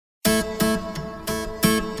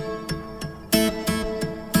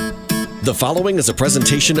The following is a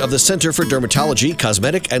presentation of the Center for Dermatology,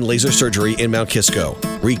 Cosmetic, and Laser Surgery in Mount Kisco.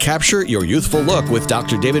 Recapture your youthful look with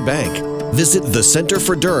Dr. David Bank. Visit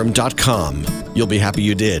thecenterforderm.com. You'll be happy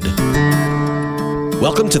you did.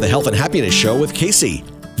 Welcome to the Health and Happiness Show with Casey.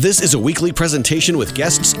 This is a weekly presentation with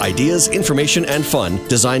guests, ideas, information, and fun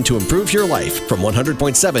designed to improve your life from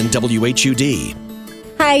 100.7 WHUD.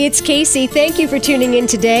 Hi, it's Casey. Thank you for tuning in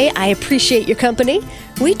today. I appreciate your company.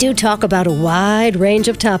 We do talk about a wide range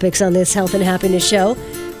of topics on this Health and Happiness Show.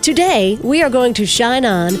 Today, we are going to shine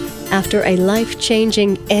on after a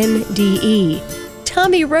life-changing NDE.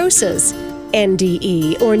 Tommy Rosa's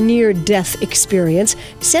NDE, or near-death experience,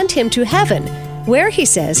 sent him to heaven, where he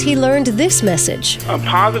says he learned this message. A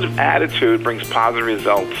positive attitude brings positive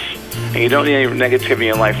results. And you don't need any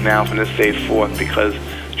negativity in life now from this day forth, because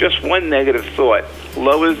just one negative thought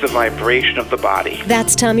lowers the vibration of the body.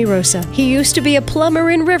 That's Tommy Rosa. He used to be a plumber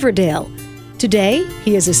in Riverdale. Today,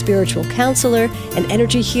 he is a spiritual counselor, an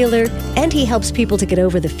energy healer, and he helps people to get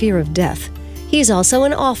over the fear of death. He's also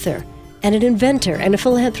an author and an inventor and a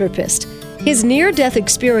philanthropist. His near-death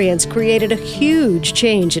experience created a huge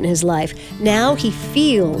change in his life. Now he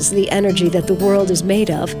feels the energy that the world is made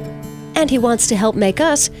of, and he wants to help make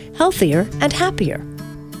us healthier and happier.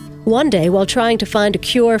 One day, while trying to find a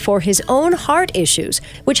cure for his own heart issues,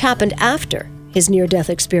 which happened after his near-death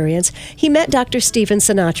experience, he met Dr. Stephen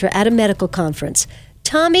Sinatra at a medical conference.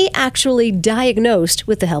 Tommy actually diagnosed,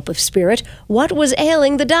 with the help of spirit, what was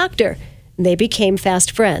ailing the doctor. They became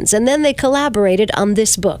fast friends, and then they collaborated on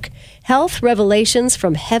this book, Health Revelations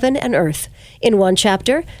from Heaven and Earth. In one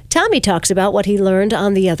chapter, Tommy talks about what he learned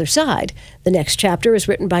on the other side. The next chapter is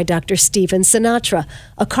written by Dr. Stephen Sinatra,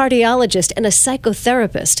 a cardiologist and a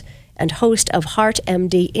psychotherapist, and host of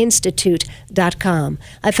HeartMDInstitute.com.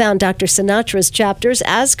 I found Dr. Sinatra's chapters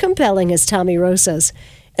as compelling as Tommy Rosa's.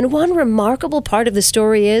 And one remarkable part of the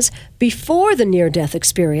story is, before the near-death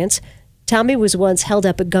experience, Tommy was once held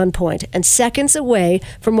up at gunpoint and seconds away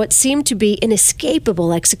from what seemed to be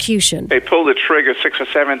inescapable execution. They pulled the trigger 6 or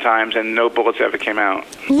 7 times and no bullets ever came out.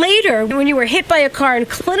 Later, when you were hit by a car and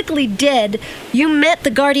clinically dead, you met the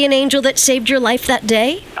guardian angel that saved your life that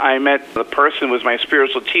day? I met the person who was my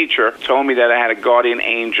spiritual teacher, told me that I had a guardian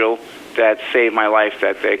angel that saved my life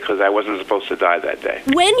that day because I wasn't supposed to die that day.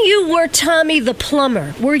 When you were Tommy the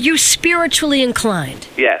plumber, were you spiritually inclined?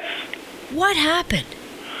 Yes. What happened?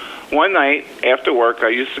 One night after work, I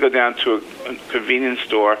used to go down to a convenience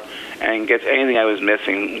store and get anything I was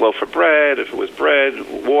missing, loaf of bread, if it was bread,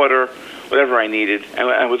 water, whatever I needed. And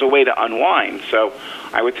it was a way to unwind. So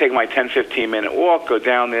I would take my 10, 15-minute walk, go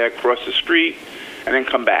down there, cross the street, and then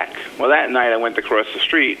come back. Well, that night I went to cross the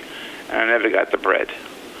street, and I never got the bread.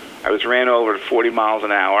 I was ran over at 40 miles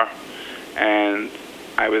an hour, and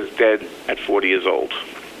I was dead at 40 years old.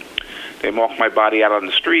 They marked my body out on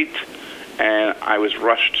the street, and I was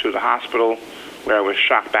rushed to the hospital where I was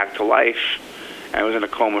shocked back to life, and I was in a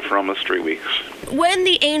coma for almost 3 weeks. When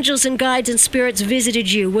the angels and guides and spirits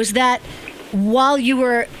visited you, was that while you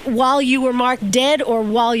were marked dead or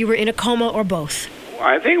while you were in a coma or both?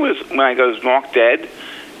 I think it was when I was marked dead,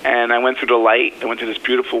 and I went through the light. I went to this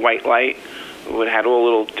beautiful white light. It had all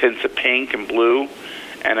little tints of pink and blue,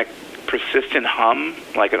 and a persistent hum,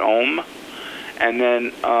 like an ohm, and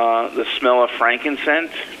then the smell of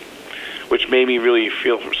frankincense, which made me really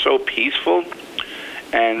feel so peaceful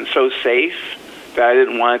and so safe that I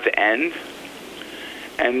didn't want it to end.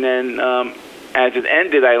 And then as it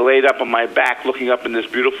ended, I laid up on my back looking up in this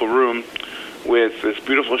beautiful room with this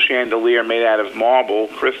beautiful chandelier made out of marble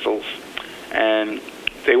crystals. And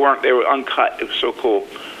they were uncut. It was so cool.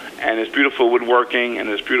 And this beautiful woodworking and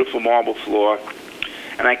this beautiful marble floor.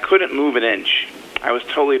 And I couldn't move an inch. I was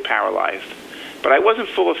totally paralyzed. But I wasn't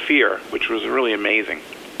full of fear, which was really amazing.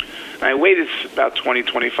 And I waited about 20,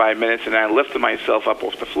 25 minutes, and I lifted myself up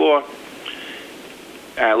off the floor.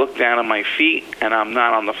 And I looked down on my feet, and I'm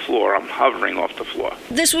not on the floor. I'm hovering off the floor.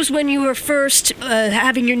 This was when you were first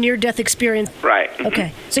having your near-death experience? Right. Mm-hmm.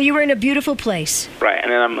 Okay. So you were in a beautiful place. Right. And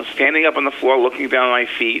then I'm standing up on the floor, looking down on my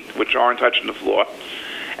feet, which aren't touching the floor.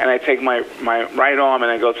 And I take my right arm,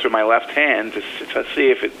 and I go through my left hand to see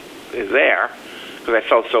if it is there, because I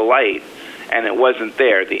felt so light. And it wasn't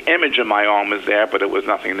there. The image of my arm was there, but it was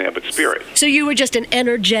nothing there but spirit. So you were just an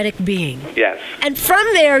energetic being. Yes. And from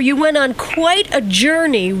there, you went on quite a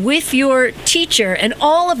journey with your teacher, and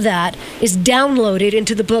all of that is downloaded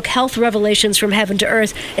into the book Health Revelations from Heaven to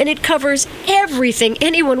Earth, and it covers everything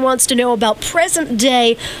anyone wants to know about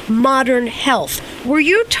present-day modern health. Were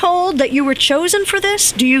you told that you were chosen for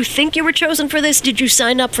this? Do you think you were chosen for this? Did you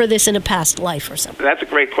sign up for this in a past life or something? That's a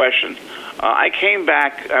great question. I came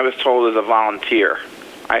back, I was told, as a volunteer.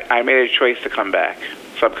 I made a choice to come back.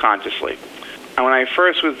 subconsciously. And when I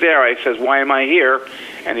first was there, I says, why am I here?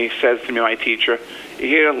 And he says to me, my teacher, you're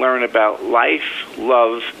here to learn about life,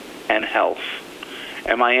 love, and health.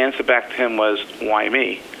 And my answer back to him was, why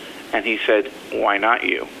me? And he said, why not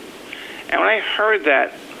you? And when I heard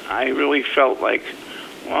that, I really felt like,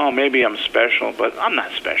 well, maybe I'm special, but I'm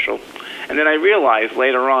not special. And then I realized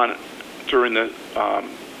later on during the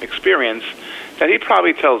experience that he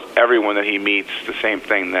probably tells everyone that he meets the same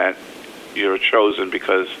thing, that you're chosen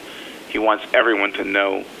because he wants everyone to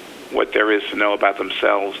know what there is to know about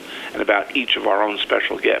themselves and about each of our own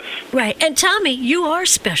special gifts. Right. And Tommy, you are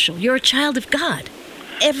special. You're a child of God.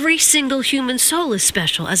 Every single human soul is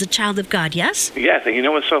special as a child of God, yes? Yes, and you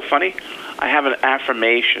know what's so funny? I have an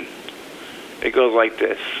affirmation. It goes like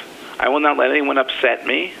this. I will not let anyone upset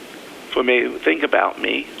me, for me to think about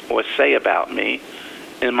me or say about me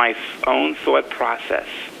in my own thought process.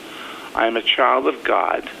 I am a child of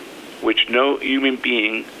God, which no human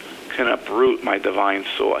being can uproot my divine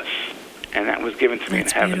source. And that was given to me in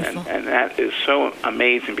heaven. And that is so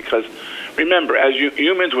amazing because, remember, as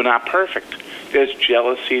humans, we're not perfect. There's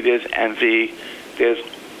jealousy, there's envy, there's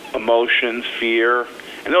emotions, fear,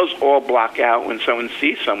 and those all block out when someone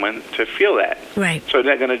sees someone to feel that. Right. So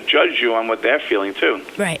they're going to judge you on what they're feeling too.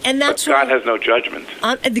 Right, and that's but God has no judgment.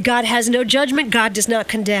 God has no judgment. God does not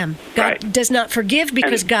condemn. God does not forgive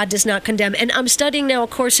because God does not condemn. And I'm studying now A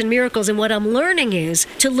Course in Miracles, and what I'm learning is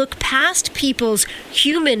to look past people's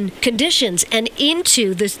human conditions and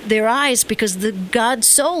into their eyes because the God's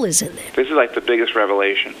soul is in there. This is like the biggest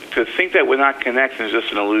revelation. To think that we're not connected is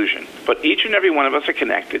just an illusion. But each and every one of us are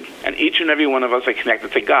connected, and each and every one of us are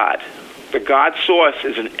connected to God. The God source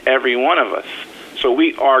is in every one of us. So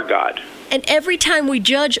we are God. And every time we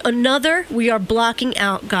judge another, we are blocking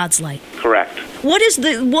out God's light. Correct. What is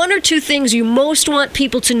the one or two things you most want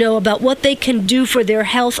people to know about what they can do for their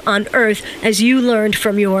health on earth as you learned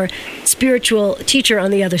from your spiritual teacher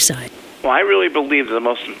on the other side? Well, I really believe that the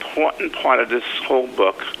most important part of this whole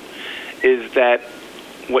book is that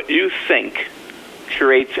what you think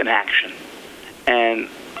creates an action. And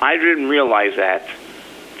I didn't realize that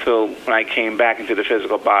till when I came back into the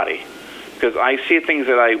physical body. Because I see things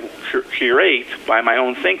that I curate by my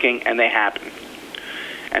own thinking, and they happen.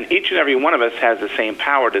 And each and every one of us has the same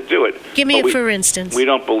power to do it. Give me a for instance. We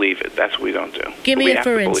don't believe it. That's what we don't do. Give me a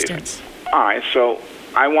for instance. All right, so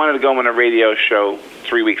I wanted to go on a radio show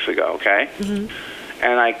 3 weeks ago, okay? Mm-hmm.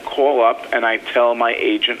 And I call up and I tell my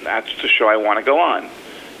agent that's the show I want to go on.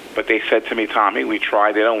 But they said to me, Tommy, we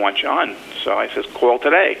tried, they don't want you on. So I says, call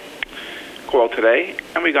today. Call today,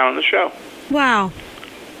 and we got on the show. Wow.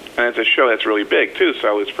 And it's a show that's really big, too,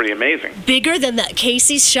 so it's pretty amazing. Bigger than that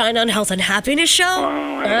Casey's Shine on Health and Happiness show? Oh,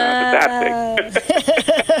 I don't know if it's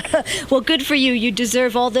that big. Well, good for you. You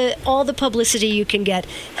deserve all the publicity you can get.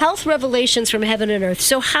 Health revelations from heaven and earth.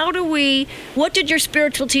 So what did your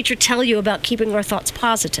spiritual teacher tell you about keeping our thoughts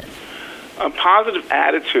positive? A positive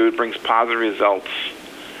attitude brings positive results.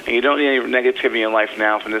 And you don't need any negativity in your life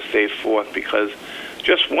now from this day forth because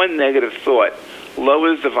just one negative thought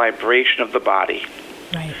lowers the vibration of the body.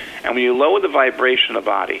 Right. And when you lower the vibration of the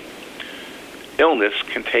body, illness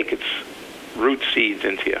can take its root seeds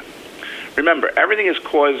into you. Remember, everything is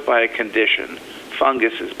caused by a condition.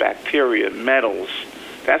 Funguses, bacteria, metals.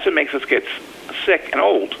 That's what makes us get sick and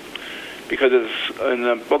old. Because in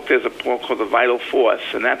the book there's a book called The Vital Force,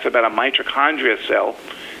 and that's about a mitochondria cell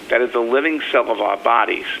that is the living cell of our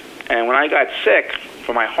bodies. And when I got sick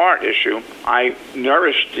for my heart issue, I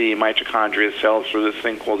nourished the mitochondria cells through this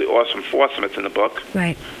thing called the Awesome Foursome. It's in the book.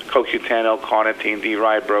 Right. CoQ10, L-carnitine,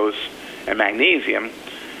 D-ribose, and magnesium.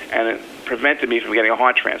 And it prevented me from getting a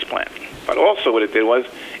heart transplant. But also what it did was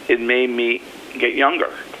it made me get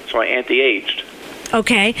younger. So I anti-aged.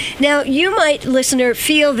 Okay. Now, you might, listener,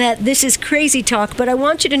 feel that this is crazy talk, but I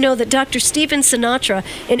want you to know that Dr. Stephen Sinatra,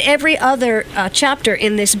 in every other chapter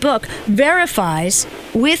in this book, verifies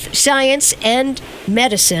with science and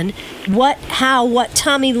medicine what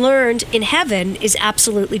Tommy learned in heaven is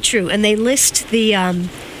absolutely true. And they list the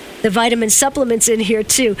vitamin supplements in here,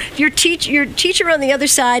 too. Your teacher on the other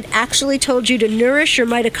side actually told you to nourish your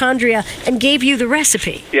mitochondria and gave you the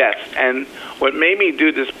recipe. Yes, and what made me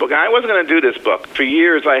do this book, and I wasn't going to do this book. For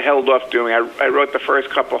years, I held off doing it. I wrote the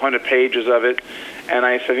first couple hundred pages of it, and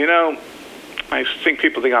I said, I think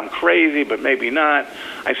people think I'm crazy, but maybe not.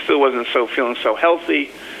 I still wasn't feeling so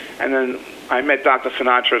healthy. And then I met Dr.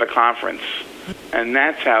 Sinatra at a conference, and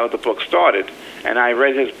that's how the book started. And I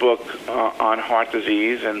read his book on heart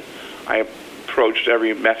disease, and I approached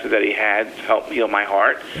every method that he had to help heal my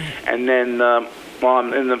heart. And then while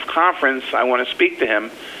I'm in the conference, I want to speak to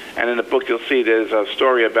him. And in the book, you'll see there's a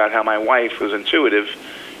story about how my wife, who's intuitive,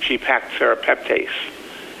 she packed serapeptase.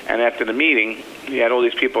 And after the meeting, he had all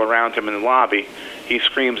these people around him in the lobby. He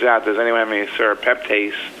screams out, "Does anyone have any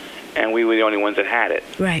serrapeptase?" And we were the only ones that had it.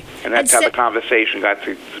 Right. And that's how the conversation got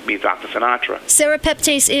to meet Dr. Sinatra.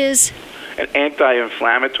 Serrapeptase is? An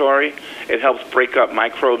anti-inflammatory. It helps break up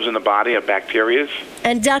microbes in the body of bacteria.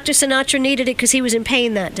 And Dr. Sinatra needed it because he was in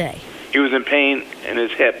pain that day. He was in pain in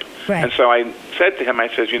his hip. Right. And so I said to him, I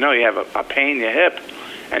said, you have a pain in your hip,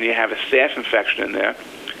 and you have a staph infection in there,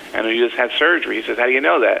 and you just had surgery. He says, how do you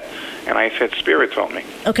know that? And I said, Spirit told me.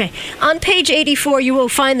 Okay. On page 84, you will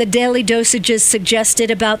find the daily dosages suggested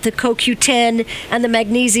about the CoQ10 and the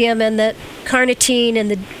magnesium and the carnitine and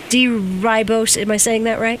the D-ribose. Am I saying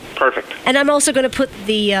that right? Perfect. And I'm also going to put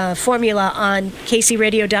the formula on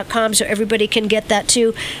kcradio.com so everybody can get that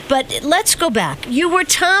too. But let's go back. You were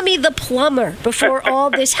Tommy the plumber before all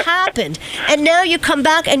this happened. And now you come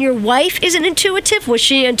back and your wife is an intuitive? Was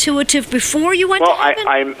she intuitive before you went to heaven?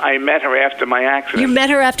 Well, I met her after my accident. You met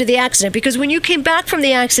her after the accident because when you came back from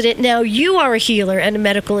the accident, now you are a healer and a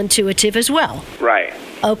medical intuitive as well. Right.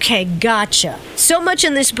 Okay, gotcha. So much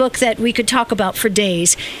in this book that we could talk about for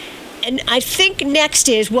days. And I think next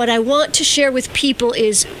is what I want to share with people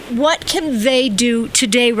is what can they do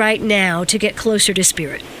today, right now, to get closer to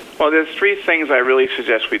spirit? Well, there's 3 things I really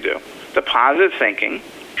suggest we do. The positive thinking,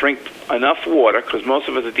 drink enough water, because most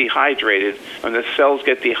of us are dehydrated. When the cells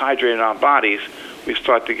get dehydrated in our bodies, we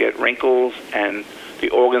start to get wrinkles and the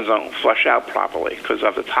organs don't flush out properly because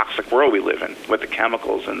of the toxic world we live in with the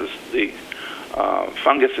chemicals and the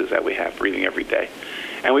funguses that we have breathing every day.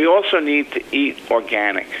 And we also need to eat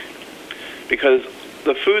organic because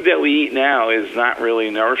the food that we eat now is not really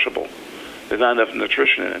nourishable. There's not enough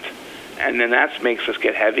nutrition in it. And then that makes us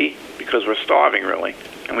get heavy because we're starving, really,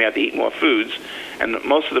 and we have to eat more foods. And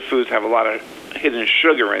most of the foods have a lot of hidden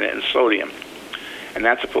sugar in it and sodium, and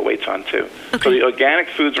that's to put weights on, too. Okay. So the organic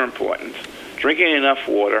foods are important. Drinking enough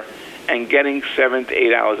water and getting 7 to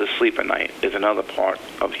 8 hours of sleep a night is another part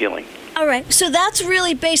of healing. All right, so that's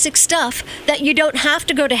really basic stuff that you don't have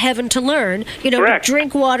to go to heaven to learn. Correct.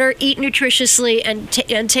 Drink water, eat nutritiously,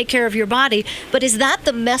 and take care of your body. But is that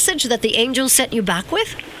the message that the angels sent you back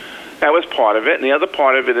with? That was part of it, and the other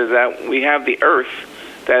part of it is that we have the earth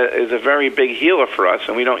that is a very big healer for us,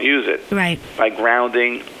 and we don't use it. Right. By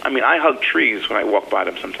grounding. I mean, I hug trees when I walk by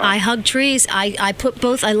them sometimes. I hug trees. I put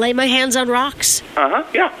both. I lay my hands on rocks.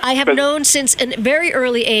 Yeah. I have known since a very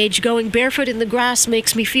early age going barefoot in the grass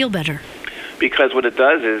makes me feel better. Because what it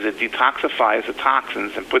does is it detoxifies the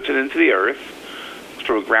toxins and puts it into the earth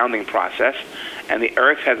through a grounding process, and the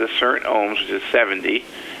earth has a certain ohms, which is 70,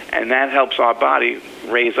 and that helps our body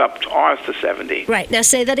raise up to ours to 70. Right. Now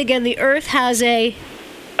say that again. The earth has a...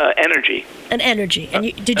 energy. An energy. And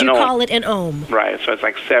did you call it an ohm? Right. So it's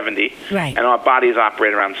like 70. Right. And our bodies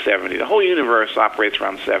operate around 70. The whole universe operates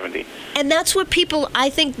around 70. And that's what people, I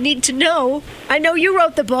think, need to know. I know you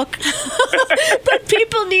wrote the book, but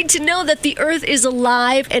people need to know that the earth is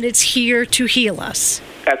alive and it's here to heal us.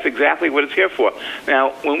 That's exactly what it's here for.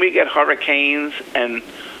 Now, when we get hurricanes and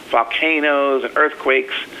volcanoes and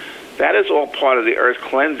earthquakes, that is all part of the earth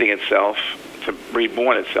cleansing itself to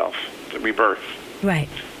reborn itself, to rebirth. Right.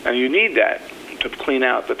 And you need that to clean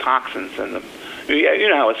out the toxins and you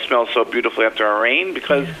know how it smells so beautifully after a rain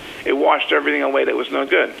because it washed everything away that was no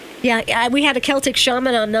good. Yeah, we had a Celtic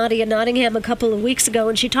shaman on Nadia Nottingham a couple of weeks ago,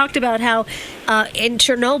 and she talked about how in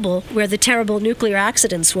Chernobyl, where the terrible nuclear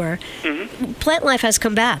accidents were, plant life has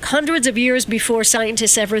come back. Hundreds of years before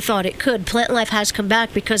scientists ever thought it could, plant life has come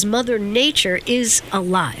back because Mother Nature is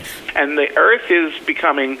alive. And the earth is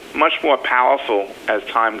becoming much more powerful as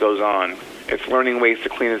time goes on. It's learning ways to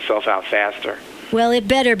clean itself out faster. Well, it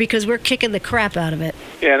better because we're kicking the crap out of it.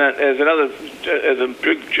 Yeah, and there's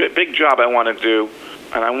a big job I want to do,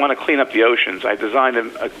 and I want to clean up the oceans. I designed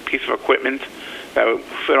a piece of equipment that would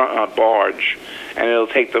fit on a barge, and it'll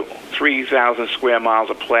take the 3,000 square miles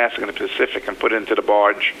of plastic in the Pacific and put it into the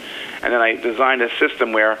barge. And then I designed a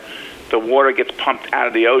system where the water gets pumped out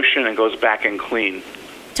of the ocean and goes back in clean.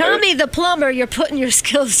 Tommy the plumber, you're putting your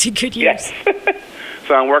skills to good use. Yes.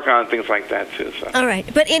 So I'm working on things like that, too. So. All right.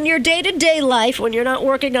 But in your day-to-day life, when you're not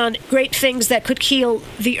working on great things that could heal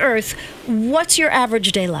the earth, what's your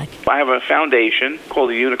average day like? I have a foundation called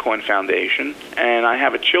the Unicorn Foundation, and I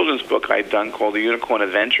have a children's book I've done called The Unicorn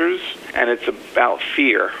Adventures, and it's about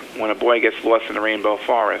fear when a boy gets lost in the rainbow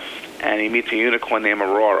forest, and he meets a unicorn named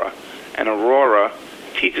Aurora. And Aurora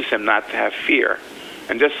teaches him not to have fear.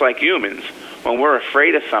 And just like humans, when we're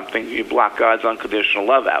afraid of something, you block God's unconditional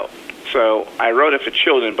love out. So I wrote it for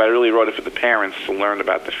children, but I really wrote it for the parents to learn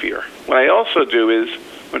about the fear. What I also do is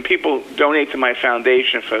when people donate to my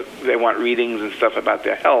foundation they want readings and stuff about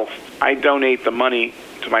their health, I donate the money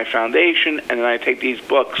to my foundation, and then I take these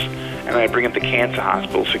books and I bring them to cancer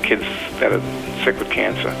hospitals for kids that are sick with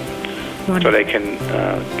cancer. Wonderful. So they can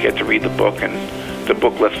get to read the book, and the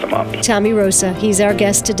book lifts them up. Tommy Rosa, he's our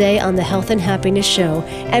guest today on the Health and Happiness Show,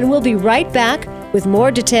 and we'll be right back with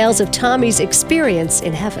more details of Tommy's experience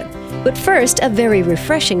in heaven. But first, a very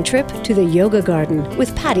refreshing trip to the Yoga Garden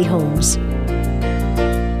with Patty Holmes.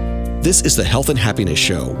 This is the Health and Happiness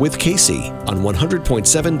Show with Casey on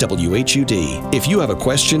 100.7 WHUD. If you have a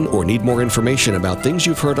question or need more information about things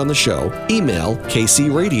you've heard on the show, email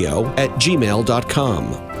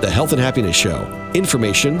kcradio@gmail.com. The Health and Happiness Show.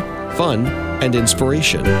 Information, fun, and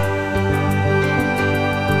inspiration.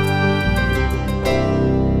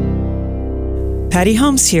 Patty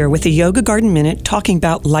Holmes here with the Yoga Garden Minute talking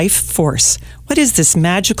about life force. What is this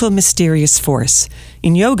magical, mysterious force?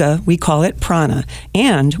 In yoga, we call it prana,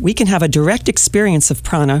 and we can have a direct experience of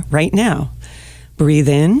prana right now. Breathe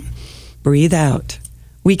in, breathe out.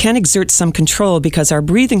 We can exert some control because our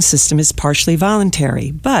breathing system is partially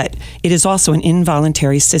voluntary, but it is also an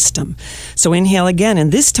involuntary system. So inhale again,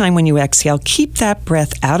 and this time when you exhale, keep that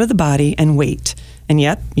breath out of the body and wait. And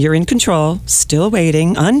yet, you're in control, still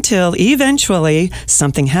waiting, until eventually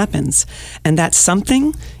something happens. And that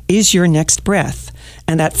something is your next breath.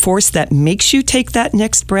 And that force that makes you take that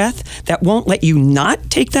next breath, that won't let you not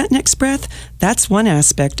take that next breath, that's one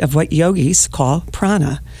aspect of what yogis call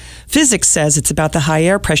prana. Physics says it's about the high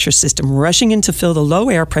air pressure system rushing in to fill the low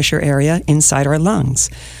air pressure area inside our lungs.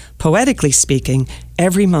 Poetically speaking,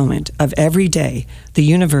 every moment of every day, the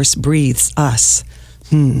universe breathes us.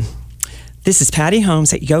 This is Patty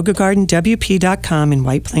Holmes at YogaGardenWP.com in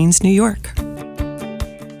White Plains, New York.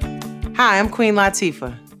 Hi, I'm Queen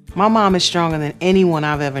Latifah. My mom is stronger than anyone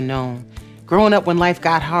I've ever known. Growing up when life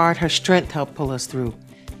got hard, her strength helped pull us through.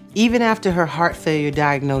 Even after her heart failure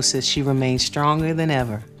diagnosis, she remains stronger than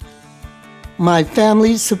ever. My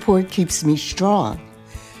family's support keeps me strong.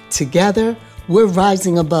 Together, we're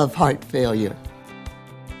rising above heart failure.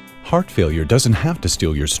 Heart failure doesn't have to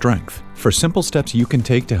steal your strength. For simple steps you can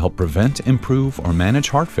take to help prevent, improve, or manage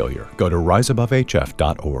heart failure, go to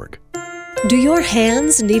riseabovehf.org. Do your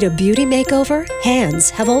hands need a beauty makeover? Hands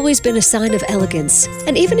have always been a sign of elegance.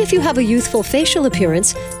 And even if you have a youthful facial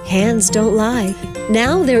appearance, hands don't lie.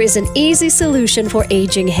 Now there is an easy solution for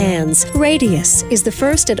aging hands. Radius is the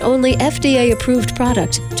first and only FDA-approved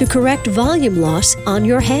product to correct volume loss on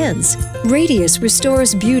your hands. Radius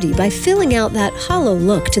restores beauty by filling out that hollow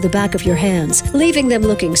look to the back of your hands, leaving them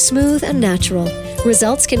looking smooth and natural.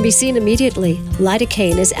 Results can be seen immediately.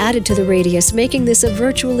 Lidocaine is added to the Radius, making this a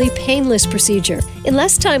virtually painless procedure. In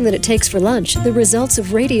less time than it takes for lunch, the results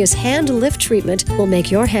of Radius hand lift treatment will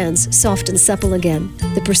make your hands soft and supple again.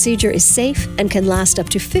 The procedure is safe and can last up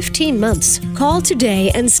to 15 months. Call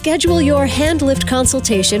today and schedule your hand lift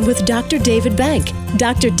consultation with Dr. David Bank.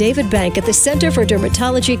 Dr. David Bank at the Center for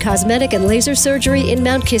Dermatology, Cosmetic, and Laser Surgery in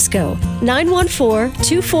Mount Kisco.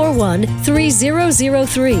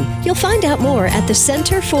 914-241-3003. You'll find out more at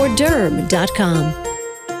thecenterforderm.com.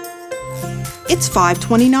 It's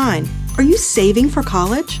 5/29. Are you saving for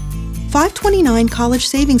college? 529 college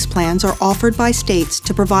savings plans are offered by states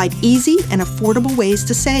to provide easy and affordable ways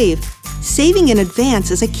to save. Saving in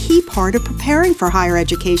advance is a key part of preparing for higher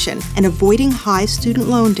education and avoiding high student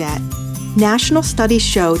loan debt. National studies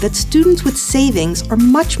show that students with savings are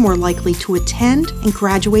much more likely to attend and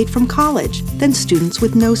graduate from college than students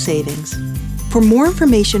with no savings. For more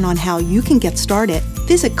information on how you can get started,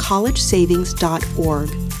 visit collegesavings.org.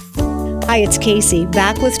 Hi, it's Casey,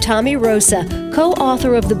 back with Tommy Rosa,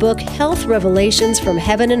 co-author of the book Health Revelations from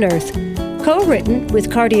Heaven and Earth, co-written with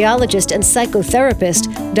cardiologist and psychotherapist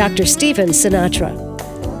Dr. Stephen Sinatra.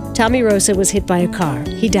 Tommy Rosa was hit by a car.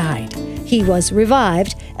 He died. He was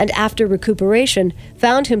revived, and after recuperation,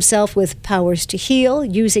 found himself with powers to heal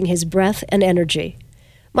using his breath and energy.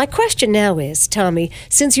 My question now is, Tommy,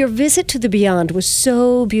 since your visit to the beyond was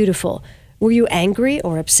so beautiful, were you angry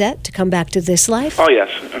or upset to come back to this life? Oh, yes.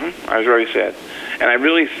 I was very sad. And I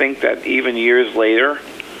really think that even years later,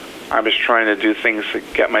 I was trying to do things to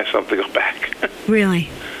get myself to go back. Really?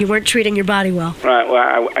 You weren't treating your body well? Right.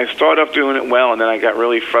 Well, I started off doing it well, and then I got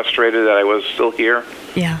really frustrated that I was still here.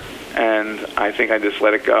 Yeah. And I think I just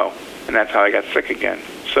let it go. And that's how I got sick again.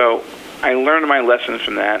 So I learned my lesson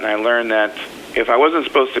from that, and I learned that if I wasn't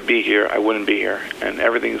supposed to be here, I wouldn't be here. And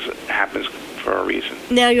everything happens for a reason.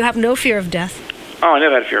 Now you have no fear of death? Oh, I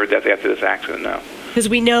never had fear of death after this accident, no. Because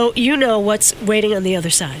you know what's waiting on the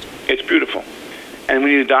other side. It's beautiful. And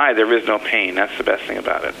when you die, there is no pain. That's the best thing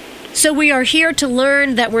about it. So we are here to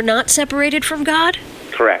learn that we're not separated from God?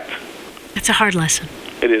 Correct. That's a hard lesson.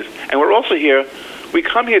 It is. And we're also here, we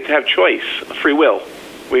come here to have choice, free will.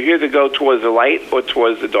 We're here to go towards the light or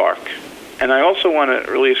towards the dark. And I also want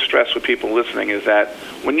to really stress with people listening is that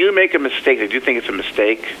when you make a mistake that you think it's a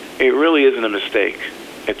mistake, it really isn't a mistake.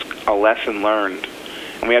 It's a lesson learned.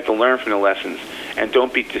 And we have to learn from the lessons. And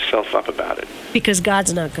don't beat yourself up about it. Because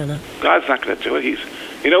God's not going to. God's not going to do it. You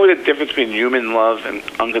know what the difference between human love and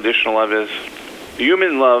unconditional love is?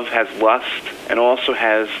 Human love has lust and also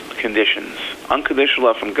has conditions. Unconditional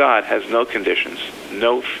love from God has no conditions,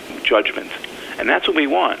 no judgment. And that's what we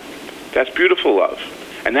want. That's beautiful love.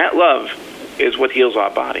 And that love is what heals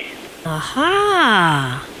our body.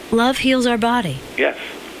 Aha! Love heals our body. Yes.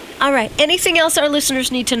 All right. Anything else our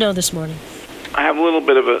listeners need to know this morning? I have a little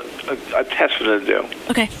bit of a test for them to do.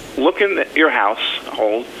 Okay. Look in your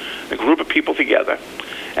household, a group of people together,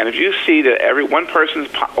 and if you see that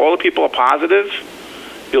all the people are positive,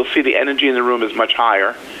 you'll see the energy in the room is much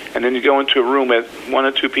higher. And then you go into a room with one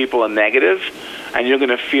or two people are negative, and you're going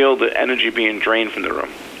to feel the energy being drained from the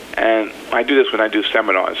room. And I do this when I do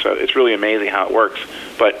seminars, so it's really amazing how it works.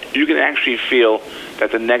 But you can actually feel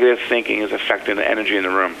that the negative thinking is affecting the energy in the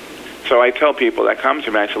room. So I tell people that come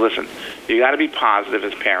to me, I say, listen, you got to be positive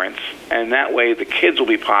as parents, and that way the kids will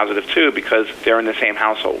be positive too because they're in the same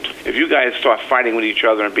household. If you guys start fighting with each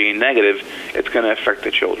other and being negative, it's going to affect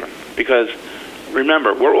the children. Because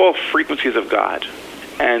remember, we're all frequencies of God,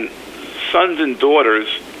 and sons and daughters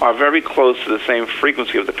are very close to the same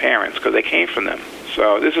frequency of the parents because they came from them.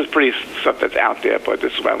 So this is pretty stuff that's out there, but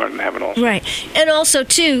this is what I learned in heaven also. Right. And also,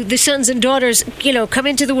 too, the sons and daughters, come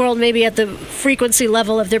into the world maybe at the frequency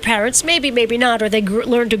level of their parents, maybe not, or they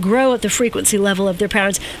learn to grow at the frequency level of their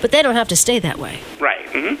parents, but they don't have to stay that way. Right.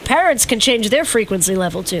 Mm-hmm. Parents can change their frequency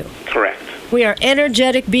level, too. Correct. We are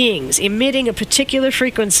energetic beings emitting a particular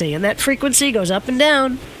frequency, and that frequency goes up and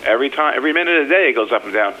down. Every minute of the day it goes up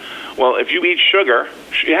and down. Well, if you eat sugar,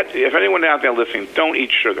 if anyone out there listening, don't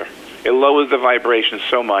eat sugar. It lowers the vibration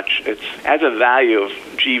so much. It has a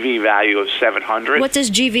GV value of 700. What does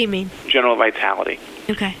GV mean? General vitality.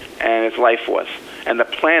 Okay. And it's life force. And the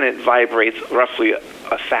planet vibrates roughly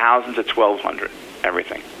 1,000 to 1,200,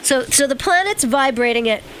 everything. So the planet's vibrating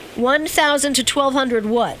at 1,000 to 1,200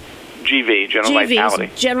 what? GV, general vitality.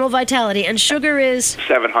 General vitality. And sugar is?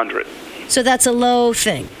 700. So that's a low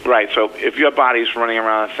thing. Right. So if your body's running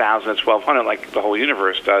around 1,000 to 1,200 like the whole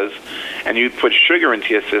universe does, and you put sugar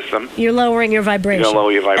into your system, you're lowering your vibration. You're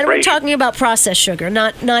lower your vibration. And we're talking about processed sugar,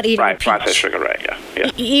 not eating right, peach. Processed sugar, right, yeah.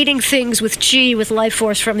 Eating things with chi, with life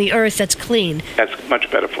force from the earth that's clean. That's much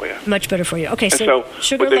better for you. Much better for you. Okay, and so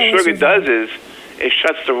sugar what the sugar does is it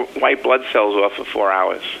shuts the white blood cells off for 4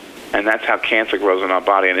 hours. And that's how cancer grows in our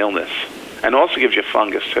body and illness. And also gives you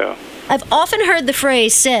fungus, too. I've often heard the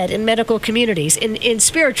phrase said in medical communities, in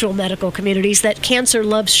spiritual medical communities, that cancer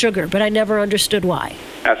loves sugar, but I never understood why.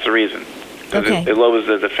 That's the reason. Okay. It lowers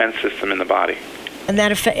the defense system in the body.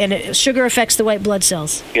 And sugar affects the white blood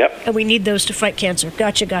cells. Yep. And we need those to fight cancer.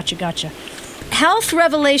 Gotcha. Health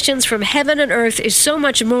Revelations from Heaven and Earth is so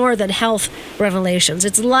much more than health revelations.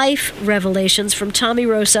 It's life revelations from Tommy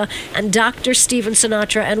Rosa and Dr. Stephen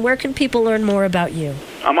Sinatra. And where can people learn more about you?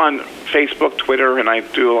 I'm on Facebook, Twitter, and I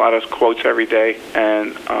do a lot of quotes every day.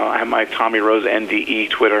 And I have my Tommy Rosa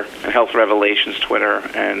NDE Twitter and Health Revelations Twitter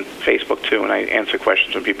and Facebook, too. And I answer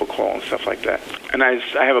questions when people call and stuff like that. And I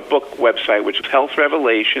have a book website, which is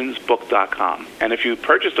healthrevelationsbook.com. And if you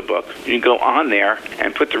purchase the book, you can go on there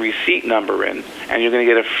and put the receipt number in, and you're going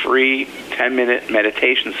to get a free 10-minute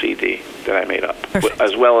meditation CD that I made up,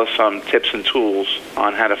 as well as some tips and tools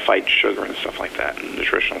on how to fight sugar and stuff like that, and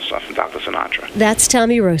nutritional stuff, and Dr. Sinatra. That's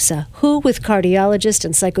Tommy Rosa, who, with cardiologist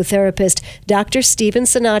and psychotherapist Dr. Stephen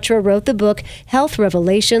Sinatra, wrote the book Health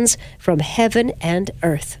Revelations from Heaven and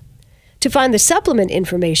Earth. To find the supplement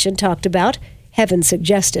information talked about, Heaven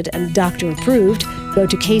Suggested and Doctor Approved, go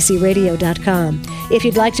to kcradio.com. If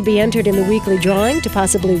you'd like to be entered in the weekly drawing to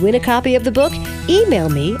possibly win a copy of the book, email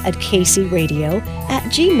me at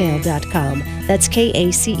kcradio@gmail.com. That's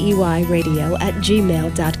KACEY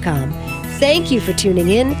radio@gmail.com. Thank you for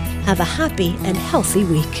tuning in. Have a happy and healthy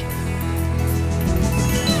week.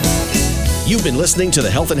 You've been listening to the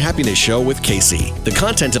Health and Happiness Show with Casey. The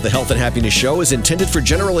content of the Health and Happiness Show is intended for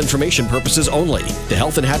general information purposes only. The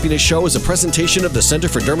Health and Happiness Show is a presentation of the Center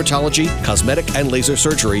for Dermatology, Cosmetic, and Laser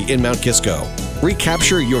Surgery in Mount Kisco.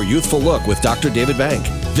 Recapture your youthful look with Dr. David Bank.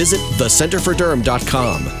 Visit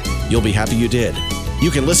thecenterforderm.com. You'll be happy you did.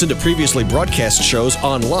 You can listen to previously broadcast shows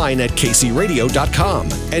online at kcradio.com.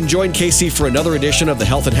 And join Casey for another edition of the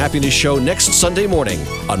Health and Happiness Show next Sunday morning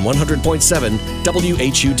on 100.7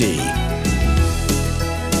 WHUD.